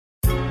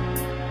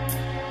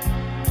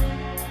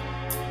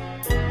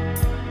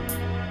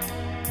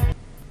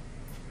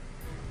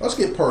Let's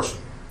get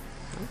personal.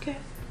 Okay.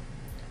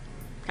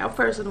 How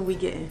personal we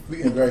getting? We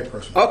getting very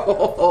personal.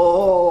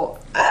 Oh.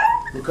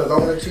 Because I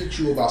want to teach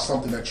you about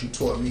something that you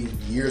taught me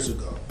years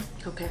ago.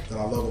 Okay. That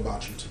I love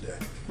about you today.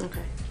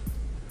 Okay.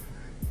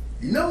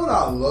 You know what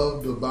I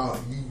loved about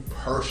you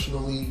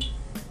personally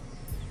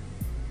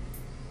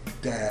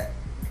that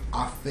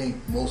I think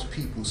most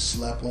people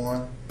slept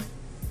on?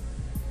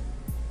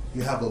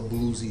 You have a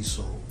bluesy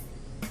soul.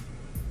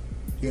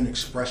 You're an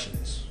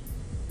expressionist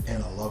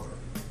and a lover.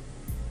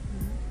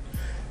 Mm-hmm.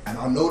 And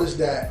I noticed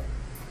that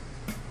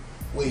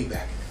way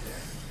back in the day.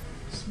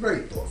 It's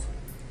very thoughtful.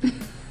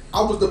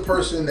 I was the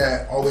person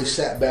that always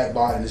sat back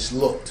by and just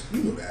looked.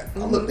 You knew that. I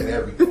looked at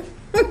everything.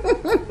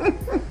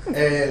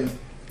 And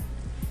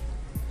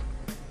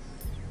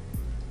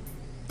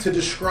to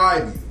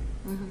describe you,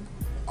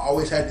 I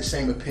always had the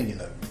same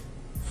opinion of you.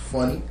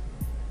 Funny,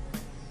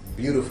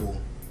 beautiful,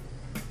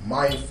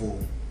 mindful,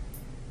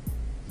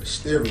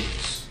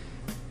 mysterious,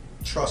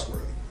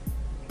 trustworthy.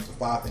 The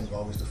 5 things I've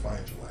always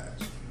defined you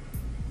as.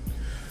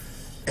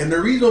 And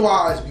the reason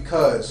why is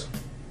because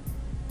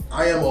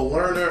I am a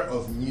learner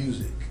of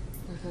music.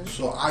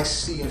 So I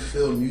see and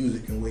feel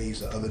music in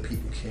ways that other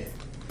people can't.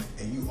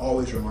 And you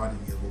always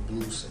reminded me of a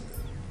blues singer.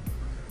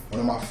 One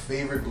of my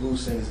favorite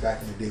blues singers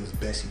back in the day was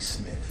Bessie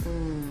Smith.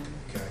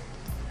 Okay?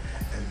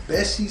 And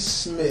Bessie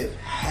Smith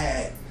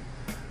had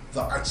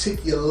the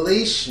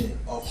articulation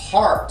of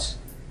heart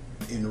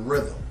in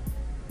rhythm.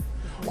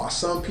 While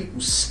some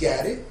people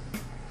scattered,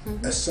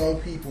 and some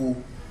people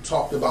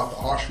talked about the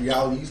harsh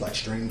realities like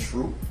Strange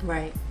Fruit.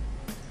 Right.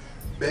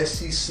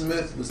 Bessie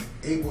Smith was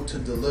able to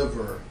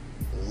deliver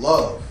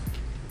love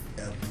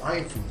and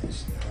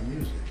mindfulness in her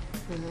music.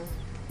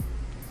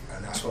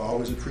 And that's what I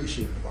always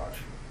appreciated about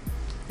you.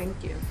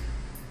 Thank you.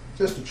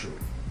 Just the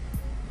truth.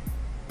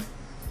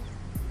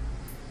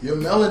 Your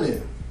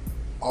melanin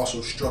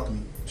also struck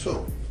me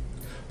too,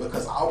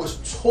 because I was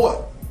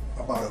taught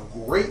about a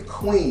great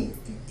queen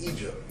in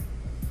Egypt.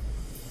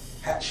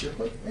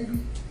 Hatshepsut, maybe?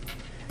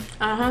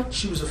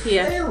 She was a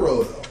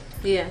pharaoh though.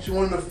 Yeah. She was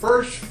one of the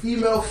first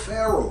female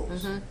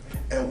pharaohs.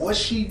 And what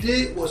she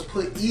did was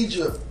put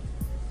Egypt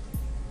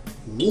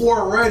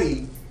war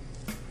ready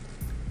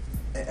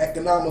and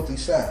economically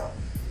sound.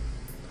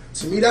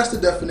 To me, that's the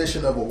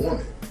definition of a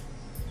woman.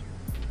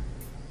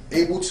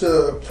 Able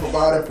to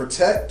provide and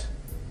protect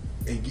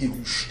and give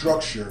you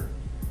structure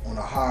on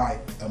a high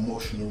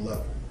emotional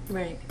level.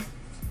 Right.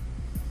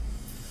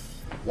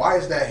 Why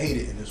is that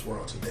hated in this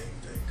world today, you think?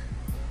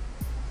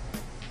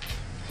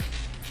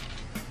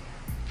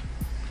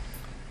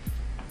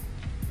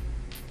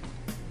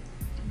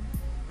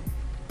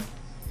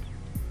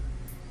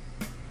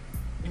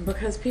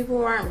 Because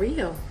people aren't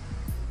real.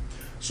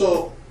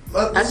 So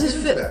let's get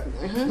into that.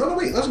 No,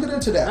 wait. Let's get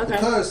into that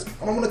because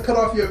I don't want to cut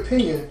off your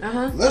opinion.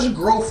 Let's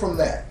grow from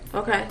that.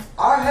 Okay.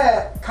 I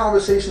had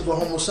conversations with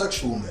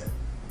homosexual men,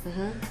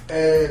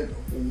 and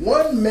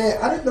one man,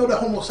 I didn't know the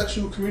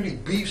homosexual community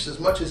beefs as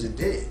much as it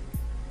did.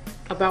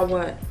 About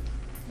what?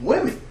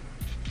 Women.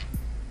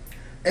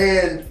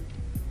 And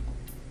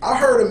I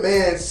heard a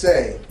man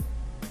say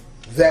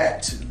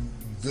that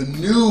the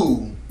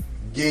new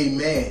gay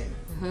man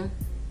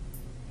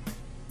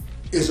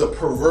is a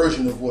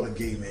perversion of what a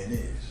gay man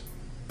is.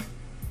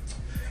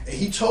 And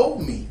he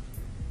told me,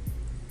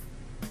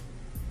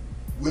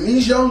 when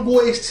these young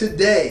boys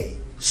today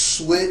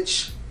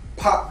switch,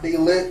 pop their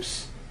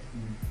lips,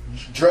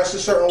 dress a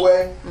certain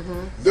way,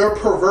 they're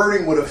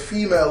perverting what a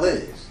female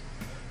is.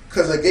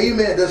 Because a gay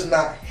man does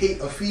not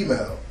hate a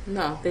female.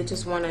 No, they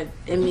just want to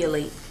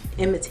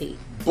imitate.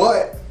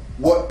 But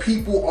what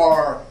people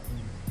are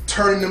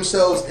turning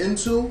themselves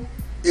into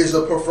is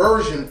a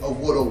perversion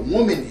of what a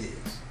woman is.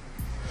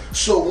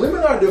 So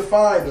women are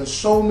defined in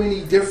so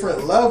many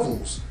different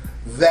levels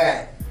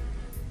that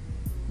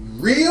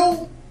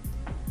real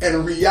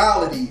and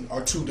reality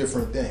are two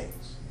different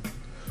things.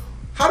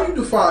 How do you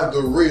define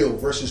the real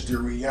versus the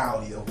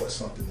reality of what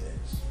something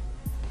is?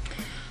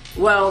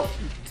 Well,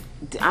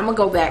 I'm gonna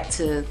go back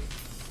to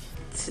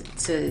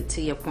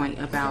your point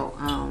about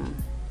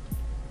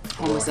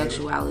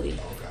homosexuality.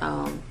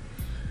 I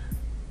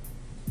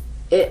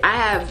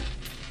have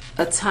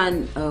a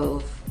ton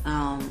of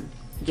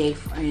gay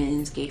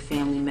friends, gay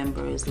family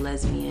members,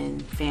 lesbian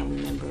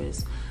family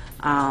members,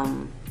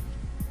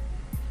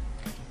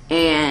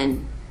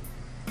 and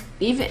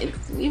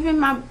even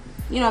my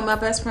my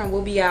best friend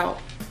will be out,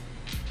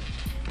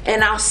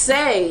 and I'll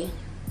say,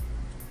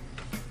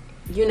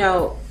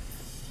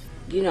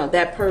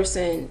 that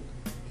person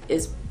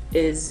is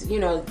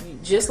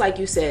just like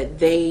you said,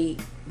 they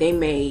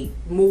may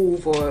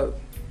move or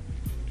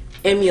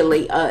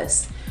emulate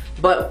us,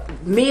 but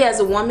me as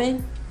a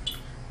woman,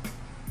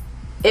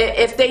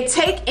 if they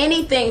take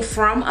anything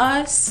from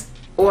us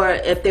or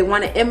if they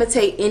want to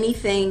imitate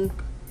anything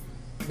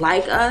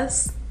like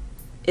us,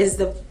 is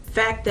the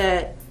fact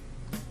that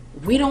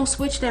we don't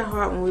switch that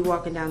hard when we're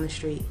walking down the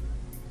street.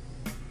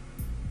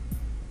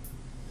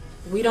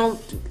 We don't.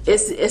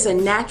 It's a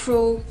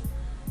natural.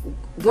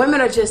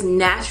 Women are just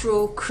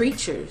natural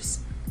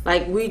creatures.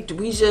 Like we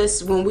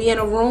just, when we in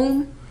a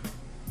room,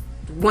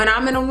 when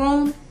I'm in a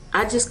room,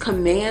 I just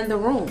command the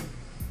room.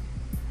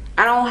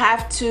 I don't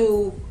have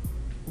to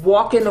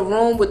walk in the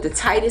room with the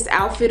tightest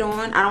outfit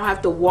on. I don't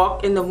have to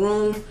walk in the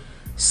room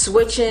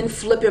switching,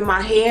 flipping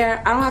my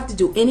hair. I don't have to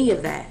do any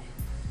of that.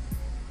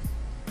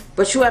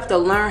 But you have to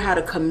learn how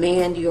to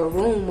command your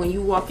room when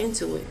you walk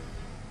into it.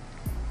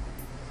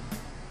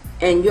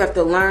 And you have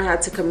to learn how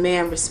to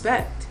command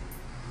respect.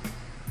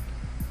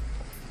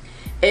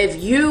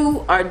 If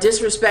you are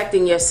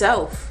disrespecting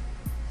yourself,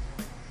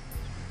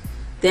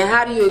 then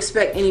how do you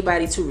expect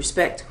anybody to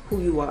respect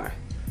who you are?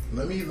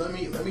 Let me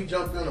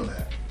jump in on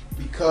that,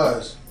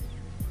 because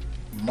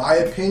my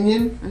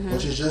opinion,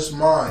 which is just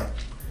mine,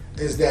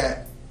 is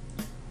that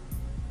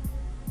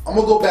I'm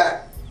gonna go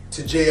back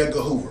to J.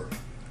 Edgar Hoover.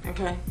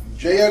 Okay.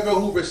 J. Edgar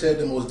Hoover said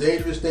the most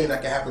dangerous thing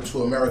that can happen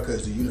to America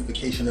is the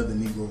unification of the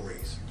Negro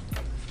race.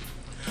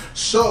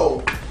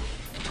 So,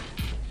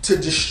 to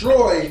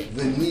destroy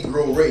the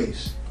Negro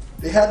race,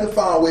 they had to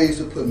find ways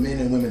to put men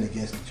and women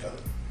against each other.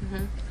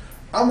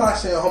 I'm not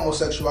saying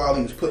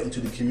homosexuality was put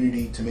into the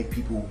community to make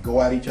people go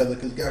at each other,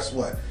 because guess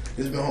what?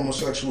 There's been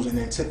homosexuals in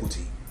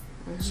antiquity.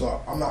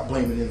 So I'm not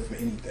blaming them for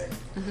anything.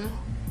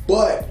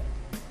 But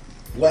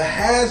what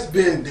has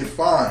been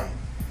defined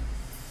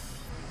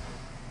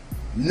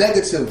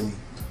negatively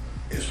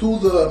is who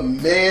the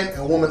man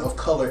and woman of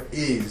color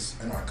is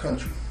in our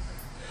country.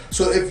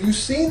 So if you've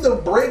seen the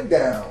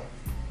breakdown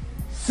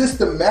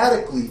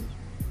systematically,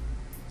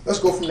 let's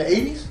go from the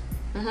 80s.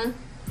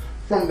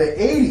 From the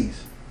 80s,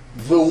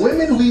 the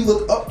women we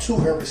look up to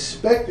and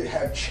respected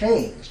have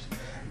changed.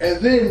 And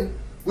then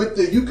with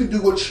the "you can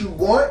do what you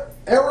want"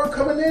 era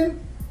coming in,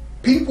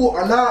 people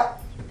are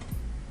not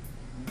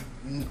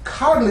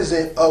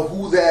cognizant of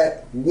who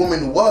that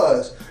woman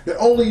was. They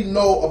only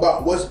know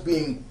about what's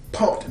being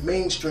pumped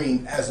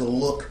mainstream as a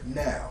look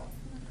now.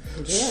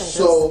 Yeah,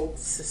 so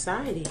that's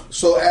society.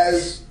 So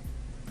as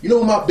you know,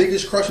 who my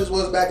biggest crushes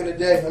was back in the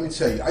day. Let me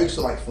tell you, I used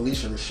to like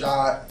Felicia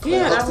Rashad.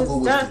 Yeah, that was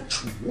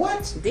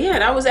what? Yeah,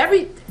 that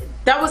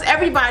was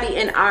everybody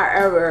in our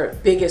era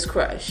biggest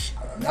crush.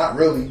 Not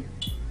really.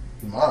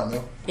 Mine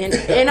though.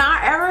 In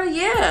our era,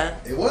 yeah.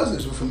 It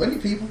was for many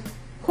people.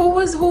 Who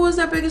was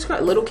their biggest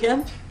crush? Little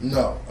Kim?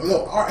 No,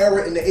 our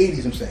era in the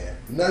 80s. I'm saying.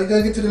 Now you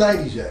gotta get to the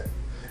 90s yet.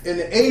 In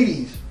the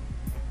 80s,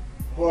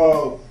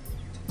 well,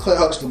 Claire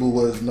Huxtable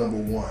was number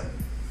one.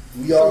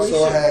 We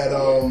also had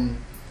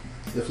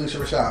the Felicia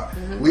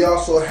Rashad. We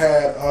also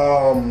had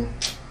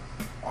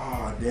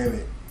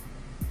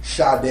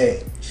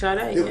Sade.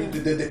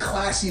 The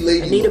classy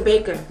lady. Anita look.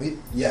 Baker.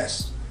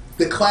 Yes,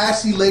 the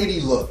classy lady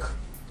look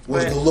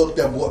was the look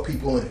that brought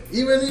people in.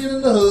 Even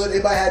in the hood,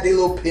 everybody had their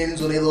little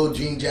pins on their little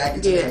jean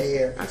jackets and their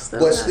hair.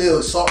 But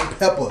still, Salt and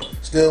Pepper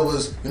still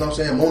was, you know what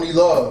I'm saying, Moni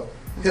Love,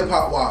 hip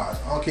hop wise.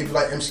 I don't care if you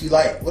like MC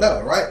Light,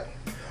 whatever, right?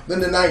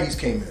 Then the 90s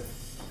came in.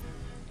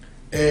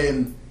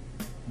 And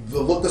the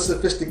look of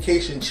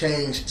sophistication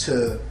changed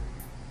to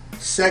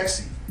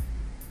sexy.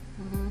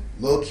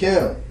 Lil'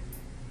 Kim,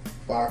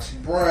 Foxy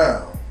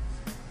Brown.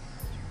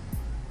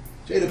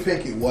 Jada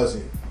Pinkett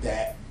wasn't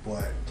that,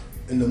 but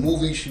in the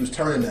movie she was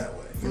turning that way.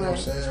 You know what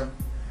I'm saying?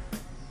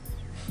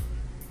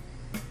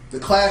 The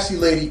classy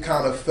lady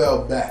kind of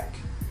fell back.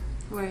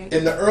 Right.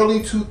 In the early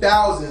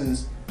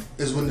 2000s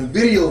is when the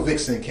video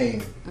vixen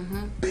came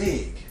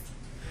big.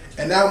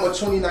 And now in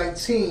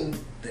 2019,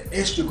 the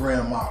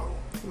Instagram model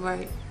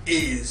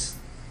is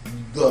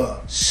the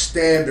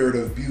standard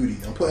of beauty.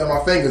 I'm putting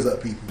my fingers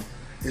up, people.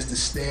 It's the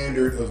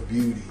standard of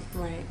beauty.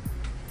 Right.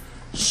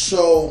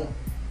 So,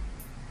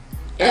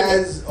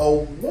 as a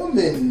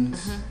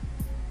woman's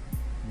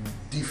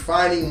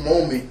defining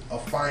moment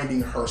of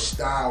finding her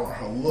style and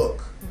her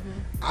look,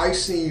 I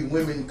see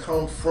women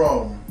come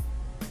from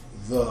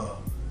the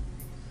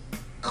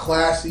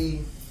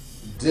classy,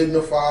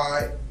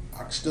 dignified,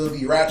 I can still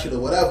be ratchet or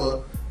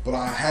whatever, but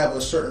I have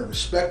a certain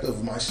respect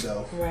of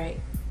myself. Right.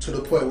 To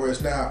the point where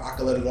it's now I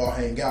can let it all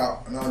hang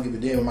out and I don't give a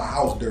damn if my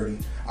house dirty.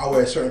 I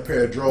wear a certain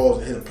pair of drawers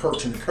and hit a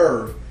perch in the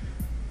curve.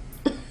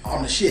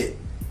 I'm the shit.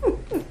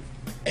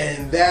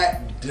 And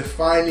that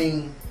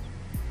defining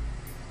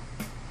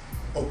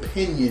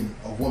opinion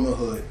of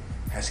womanhood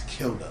has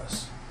killed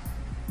us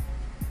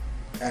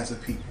as a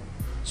people.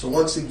 So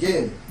once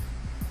again,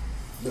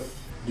 the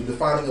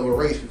defining of a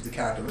race with the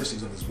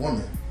characteristics of this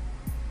woman,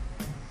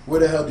 where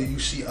the hell do you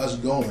see us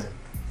going?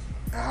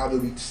 And how do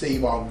we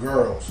save our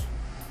girls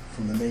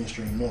from the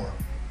mainstream norm?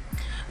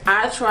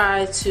 I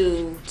try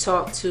to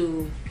talk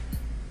to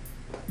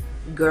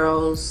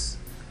girls,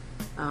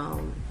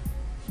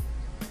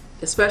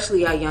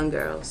 especially our young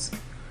girls,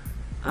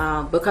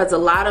 because a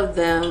lot of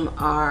them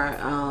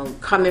are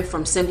coming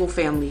from single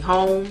family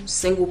homes,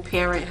 single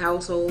parent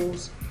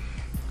households,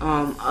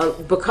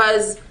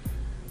 because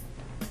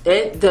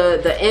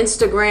the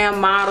Instagram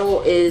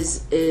model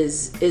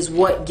is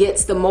what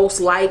gets the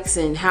most likes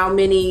and how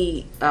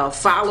many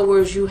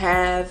followers you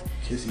have.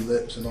 Kissy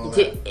lips and all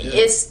that.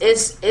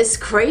 It's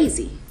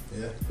crazy.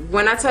 Yeah.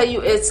 When I tell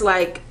you it's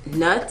like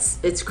nuts,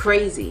 it's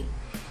crazy.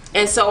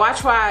 And so I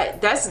try.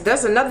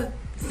 That's another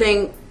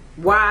thing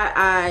why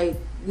I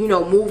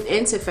moved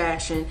into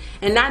fashion,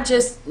 and not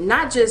just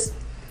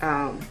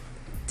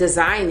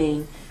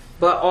designing,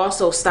 but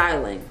also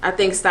styling. I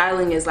think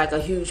styling is like a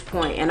huge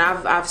point, and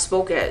I've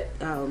spoke at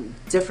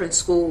different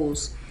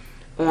schools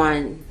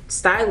on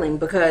styling,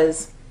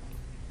 because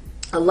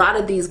a lot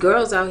of these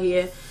girls out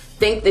here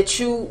think that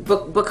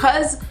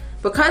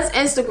because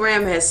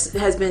Instagram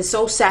has been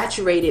so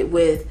saturated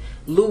with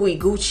Louis,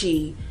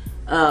 Gucci,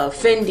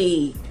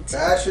 Fendi,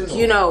 Fashion.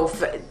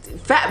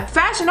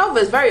 Fashion Nova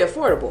is very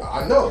affordable.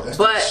 I know,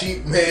 that's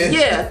cheap, man.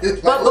 Yeah,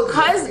 but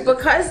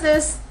because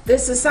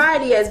this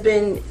society has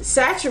been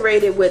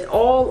saturated with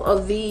all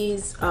of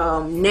these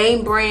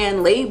name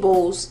brand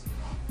labels,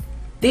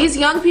 these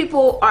young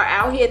people are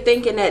out here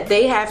thinking that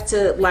they have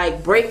to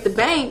like break the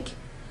bank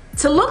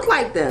to look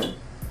like them.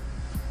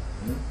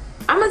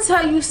 I'm gonna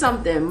tell you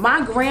something.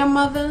 My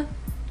grandmother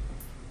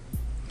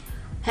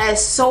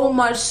has so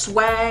much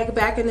swag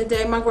back in the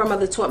day. My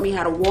grandmother taught me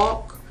how to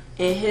walk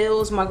in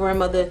heels. My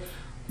grandmother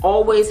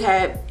always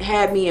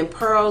had me in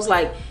pearls.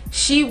 Like,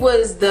 she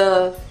was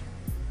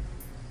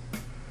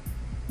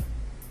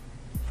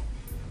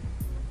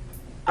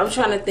I'm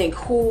trying to think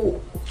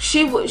who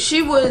she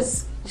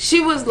was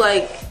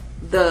like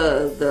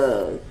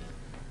the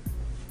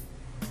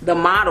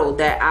model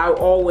that I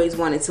always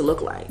wanted to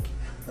look like.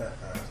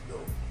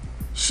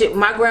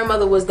 My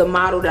grandmother was the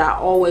model that I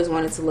always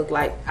wanted to look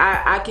like.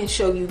 I can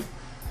show you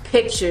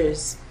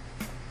pictures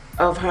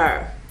of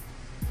her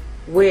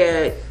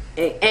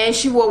and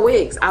she wore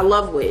wigs. I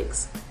love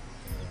wigs.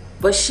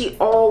 But she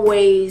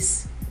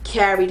always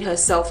carried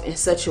herself in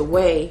such a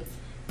way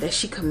that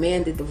she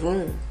commanded the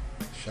room.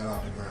 Shout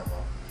out to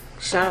grandma.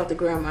 Shout out to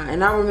grandma.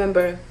 And I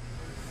remember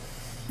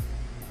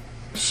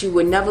she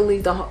would never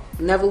leave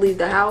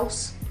the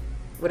house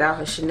without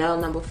her Chanel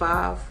No.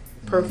 5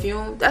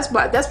 perfume. That's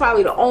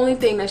probably the only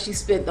thing that she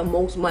spent the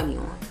most money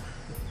on.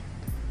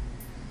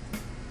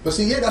 But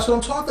see, yeah, that's what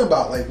I'm talking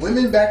about. Like,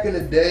 women back in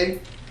the day,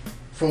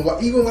 I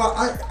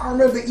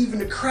remember even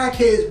the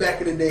crackheads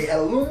back in the day had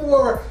a little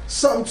more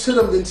something to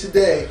them than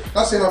today.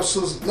 Not saying I'm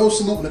no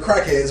saluting the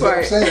crackheads, but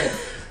I'm saying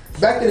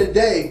back in the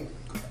day,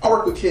 I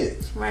work with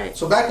kids. Right.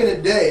 So back in the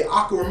day,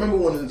 I can remember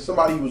when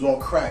somebody was on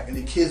crack and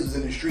the kids was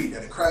in the street,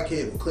 that a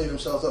crackhead would clean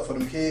themselves up for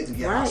them kids and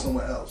get out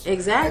somewhere else.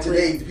 Exactly. And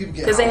today, the people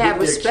get because they have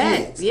with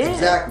respect. Yeah.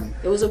 Exactly.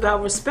 It was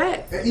about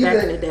respect back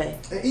in the day.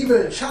 And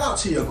even shout out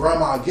to your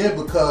grandma again,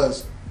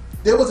 because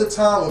there was a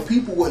time when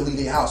people wouldn't leave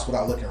their house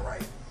without looking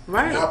right.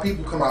 Right. Now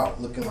people come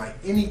out looking like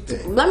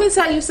anything. Let me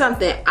tell you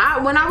something.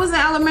 When I was in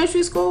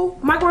elementary school,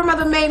 my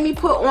grandmother made me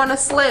put on a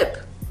slip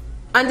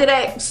under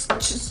that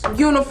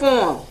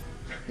uniform.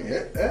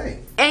 Yeah, hey.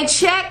 And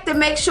check to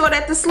make sure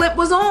that the slip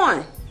was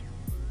on.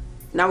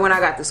 Now, when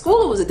I got to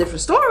school, it was a different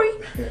story.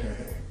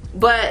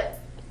 But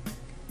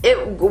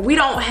we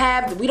don't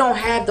have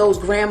those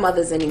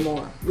grandmothers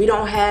anymore. We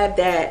don't have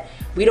that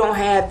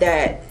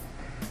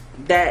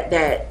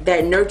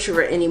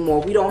nurturer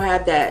anymore. We don't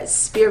have that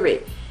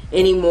spirit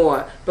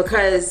anymore,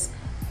 because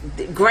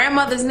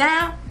grandmothers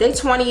now, they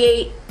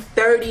 28,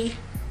 30,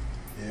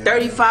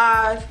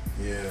 35.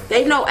 Yeah.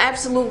 They know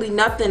absolutely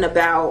nothing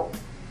about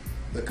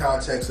the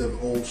context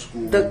of old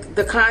school.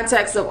 The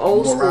context of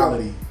old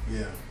morality. School.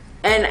 Yeah.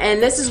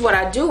 And this is what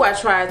I do. I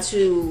try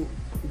to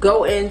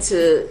go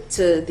into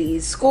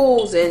these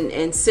schools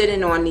and sit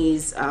in on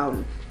these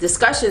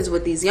discussions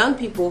with these young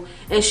people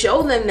and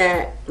show them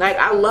that, like,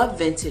 I love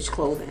vintage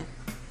clothing,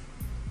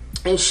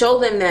 and show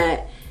them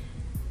that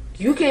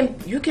you can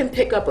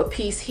pick up a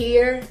piece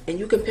here and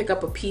you can pick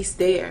up a piece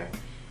there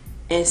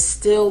and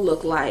still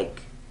look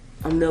like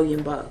 $1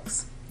 million.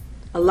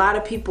 A lot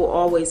of people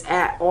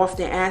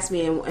often ask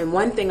me, and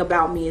one thing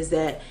about me is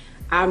that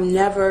I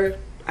never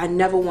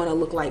want to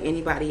look like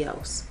anybody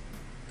else.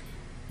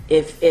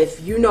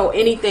 If you know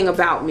anything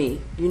about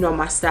me, you know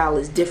my style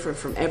is different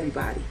from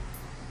everybody.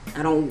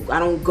 I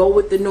don't go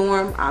with the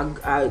norm.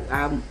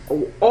 I'm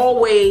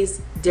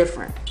always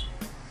different.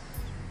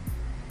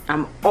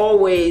 I'm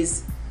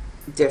always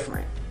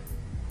different.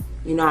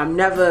 You know, I'm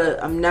never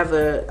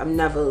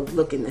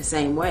looking the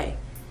same way.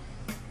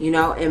 You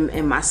know,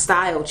 and my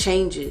style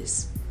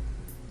changes.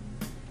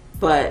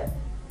 But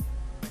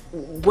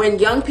when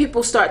young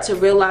people start to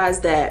realize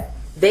that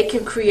they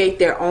can create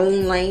their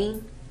own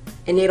lane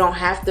and they don't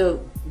have to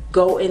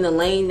go in the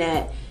lane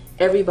that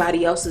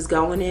everybody else is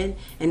going in,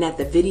 and that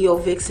the video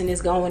vixen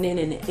is going in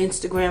and the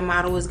Instagram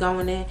model is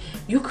going in,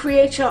 you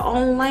create your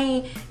own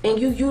lane and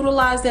you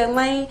utilize that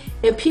lane,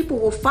 and people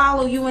will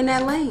follow you in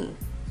that lane.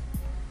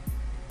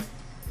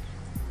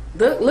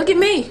 Look at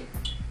me.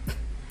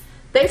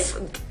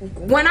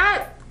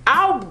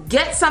 I'll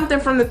get something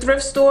from the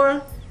thrift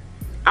store,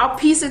 I'll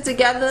piece it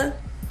together,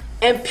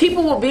 and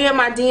people will be in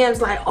my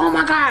DMs like, oh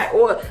my God,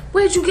 or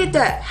where'd you get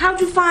that?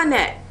 How'd you find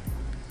that?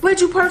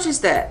 Where'd you purchase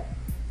that?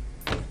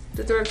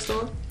 The thrift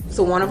store. It's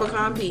a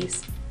one-of-a-kind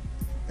piece.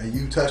 And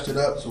you touched it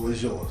up, so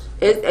it's yours.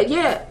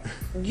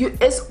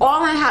 It's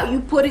all in how you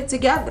put it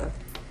together,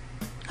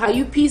 how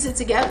you piece it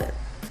together.